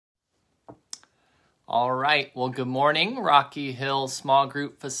All right, well, good morning, Rocky Hill Small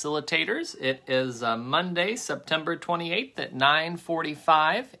Group Facilitators. It is Monday, September 28th at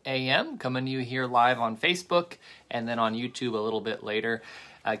 9:45 a.m. Coming to you here live on Facebook and then on YouTube a little bit later.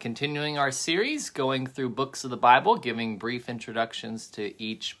 Continuing our series, going through books of the Bible, giving brief introductions to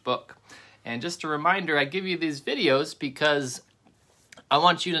each book. And just a reminder, I give you these videos because I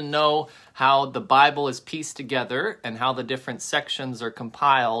want you to know how the Bible is pieced together and how the different sections are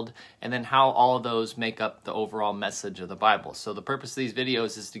compiled and then how all of those make up the overall message of the Bible. So the purpose of these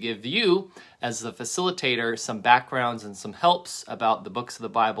videos is to give you, as the facilitator, some backgrounds and some helps about the books of the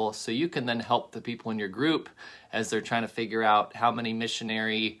Bible so you can then help the people in your group as they're trying to figure out how many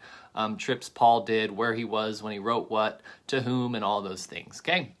missionary trips Paul did, where he was when he wrote what, to whom, and all those things,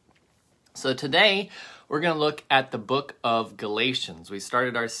 okay? So today, we're going to look at the book of Galatians. We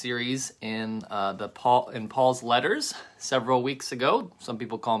started our series in Paul's letters several weeks ago. Some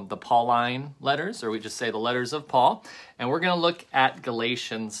people call them the Pauline letters, or we just say the letters of Paul. And we're going to look at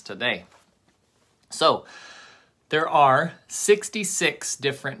Galatians today. So, there are 66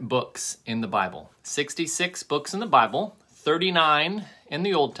 different books in the Bible. 66 books in the Bible, 39 in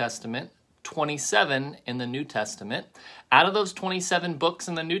the Old Testament, 27 in the New Testament. Out of those 27 books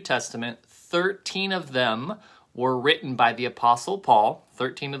in the New Testament, 13 of them were written by the Apostle Paul,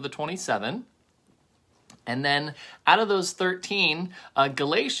 13 of the 27. And then out of those 13,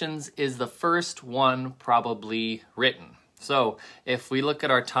 Galatians is the first one probably written. So if we look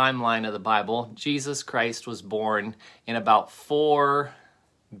at our timeline of the Bible, Jesus Christ was born in about 4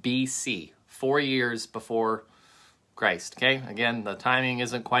 BC, 4 years before Christ, okay? Again, the timing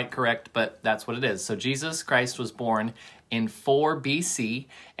isn't quite correct, but that's what it is. So Jesus Christ was born in 4 BC,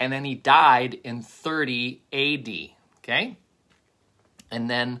 and then he died in 30 AD, okay? And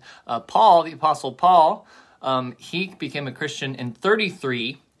then Paul, the Apostle Paul, he became a Christian in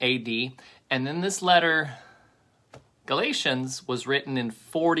 33 AD, and then this letter, Galatians, was written in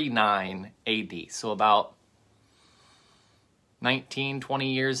 49 AD, so about 19,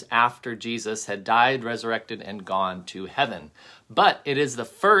 20 years after Jesus had died, resurrected, and gone to heaven. But it is the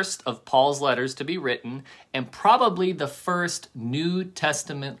first of Paul's letters to be written, and probably the first New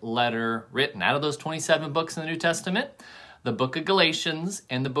Testament letter written. Out of those 27 books in the New Testament, the book of Galatians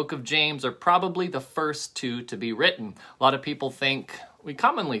and the book of James are probably the first two to be written. A lot of people think, we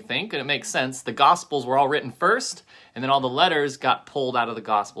commonly think, and it makes sense, the Gospels were all written first, and then all the letters got pulled out of the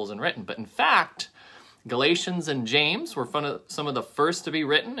Gospels and written. But in fact, Galatians and James were some of the first to be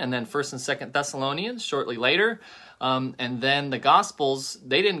written, and then 1st and 2nd Thessalonians shortly later. And then the Gospels,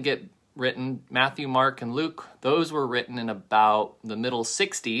 they didn't get written. Matthew, Mark, and Luke, those were written in about the middle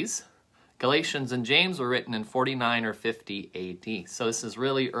 60s. Galatians and James were written in 49 or 50 AD. So this is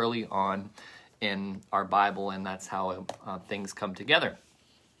really early on in our Bible, and that's how things come together.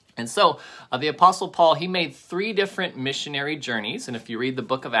 And so the Apostle Paul, he made 3 different missionary journeys. And if you read the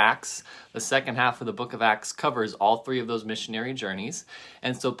book of Acts, the second half of the book of Acts covers all 3 of those missionary journeys.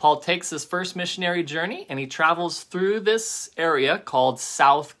 And so Paul takes this first missionary journey and he travels through this area called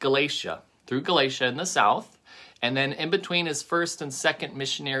South Galatia, through Galatia in the south. And then in between his first and second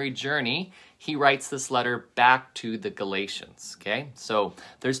missionary journey, he writes this letter back to the Galatians, okay? So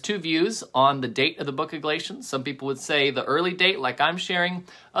there's 2 views on the date of the book of Galatians. Some people would say the early date, like I'm sharing.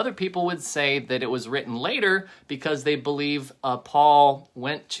 Other people would say that it was written later because they believe Paul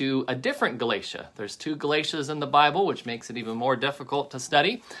went to a different Galatia. There's 2 Galatias in the Bible, which makes it even more difficult to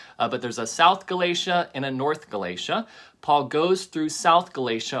study. But there's a South Galatia and a North Galatia. Paul goes through South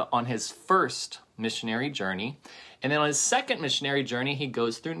Galatia on his first missionary journey. And then on his second missionary journey, he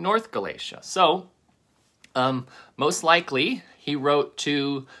goes through North Galatia. So, most likely, he wrote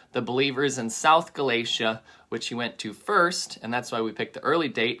to the believers in South Galatia, which he went to first, and that's why we picked the early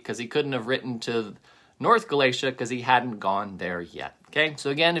date, because he couldn't have written to North Galatia because he hadn't gone there yet. Okay, so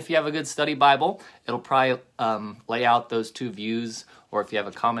again, if you have a good study Bible, it'll probably lay out those 2 views, or if you have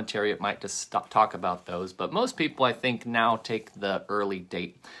a commentary, it might just talk about those. But most people, I think, now take the early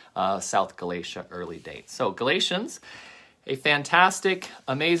date, South Galatia early date. So Galatians, a fantastic,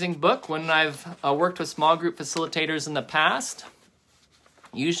 amazing book. When I've worked with small group facilitators in the past,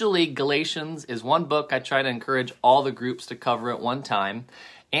 usually Galatians is one book I try to encourage all the groups to cover at one time.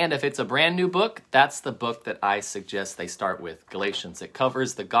 And if it's a brand new book, that's the book that I suggest they start with, Galatians. It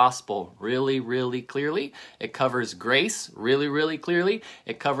covers the gospel really, really clearly. It covers grace really, really clearly.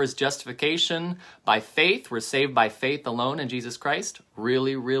 It covers justification by faith. We're saved by faith alone in Jesus Christ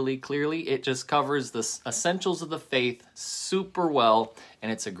really, really clearly. It just covers the essentials of the faith super well.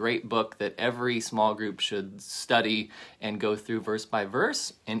 And it's a great book that every small group should study and go through verse by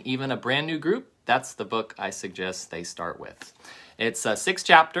verse. And even a brand new group, that's the book I suggest they start with. It's 6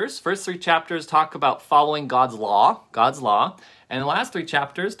 chapters. First 3 chapters talk about following God's law, and the last 3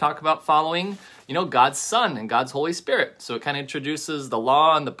 chapters talk about following, God's Son and God's Holy Spirit. So it kind of introduces the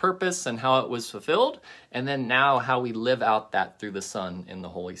law and the purpose and how it was fulfilled, and then now how we live out that through the Son and the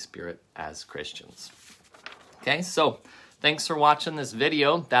Holy Spirit as Christians. Okay, so thanks for watching this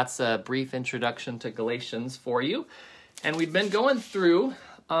video. That's a brief introduction to Galatians for you. And we've been going through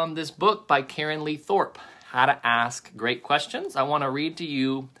this book by Karen Lee Thorpe, How to Ask Great Questions. I want to read to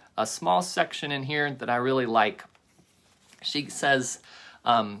you a small section in here that I really like. She says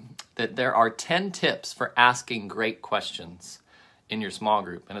that there are 10 tips for asking great questions in your small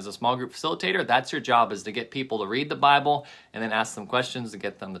group. And as a small group facilitator, that's your job, is to get people to read the Bible and then ask them questions to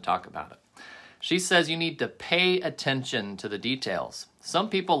get them to talk about it. She says you need to pay attention to the details. Some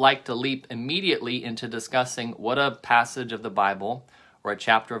people like to leap immediately into discussing what a passage of the Bible or a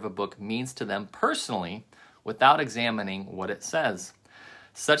chapter of a book means to them personally without examining what it says.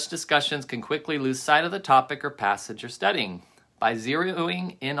 Such discussions can quickly lose sight of the topic or passage you're studying. By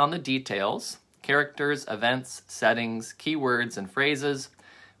zeroing in on the details, characters, events, settings, keywords, and phrases,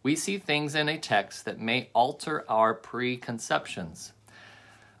 we see things in a text that may alter our preconceptions.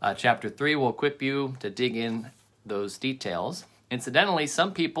 Chapter 3 will equip you to dig in those details. Incidentally,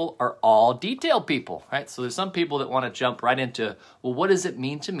 some people are all detail people, right? So there's some people that want to jump right into, well, what does it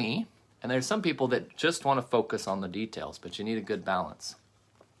mean to me? And there's some people that just want to focus on the details, but you need a good balance.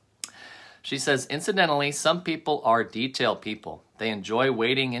 She says, incidentally, some people are detail people. They enjoy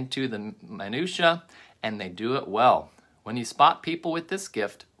wading into the minutia, and they do it well. When you spot people with this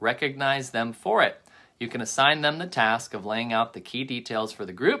gift, recognize them for it. You can assign them the task of laying out the key details for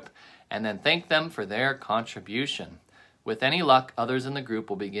the group, and then thank them for their contribution. With any luck, others in the group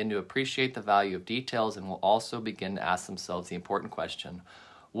will begin to appreciate the value of details and will also begin to ask themselves the important question,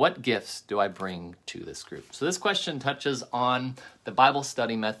 what gifts do I bring to this group? So this question touches on the Bible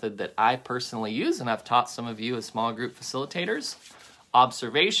study method that I personally use, and I've taught some of you as small group facilitators.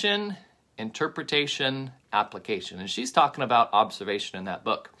 Observation, interpretation, application. And she's talking about observation in that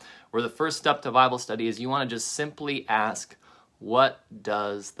book, where the first step to Bible study is you want to just simply ask, what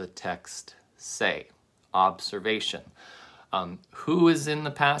does the text say? Observation. Who is in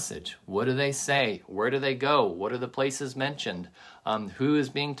the passage? What do they say? Where do they go? What are the places mentioned? Who is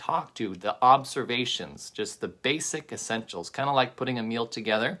being talked to? The observations, just the basic essentials, kind of like putting a meal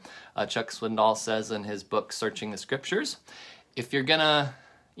together. Chuck Swindoll says in his book, Searching the Scriptures, if you're gonna,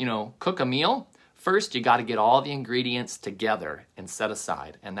 cook a meal, first you got to get all the ingredients together and set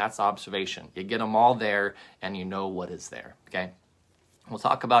aside, and that's observation. You get them all there, and you know what is there, okay? We'll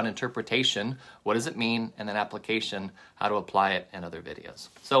talk about interpretation, what does it mean, and then application, how to apply it in other videos.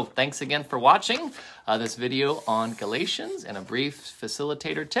 So thanks again for watching this video on Galatians and a brief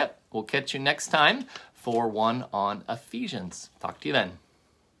facilitator tip. We'll catch you next time for one on Ephesians. Talk to you then.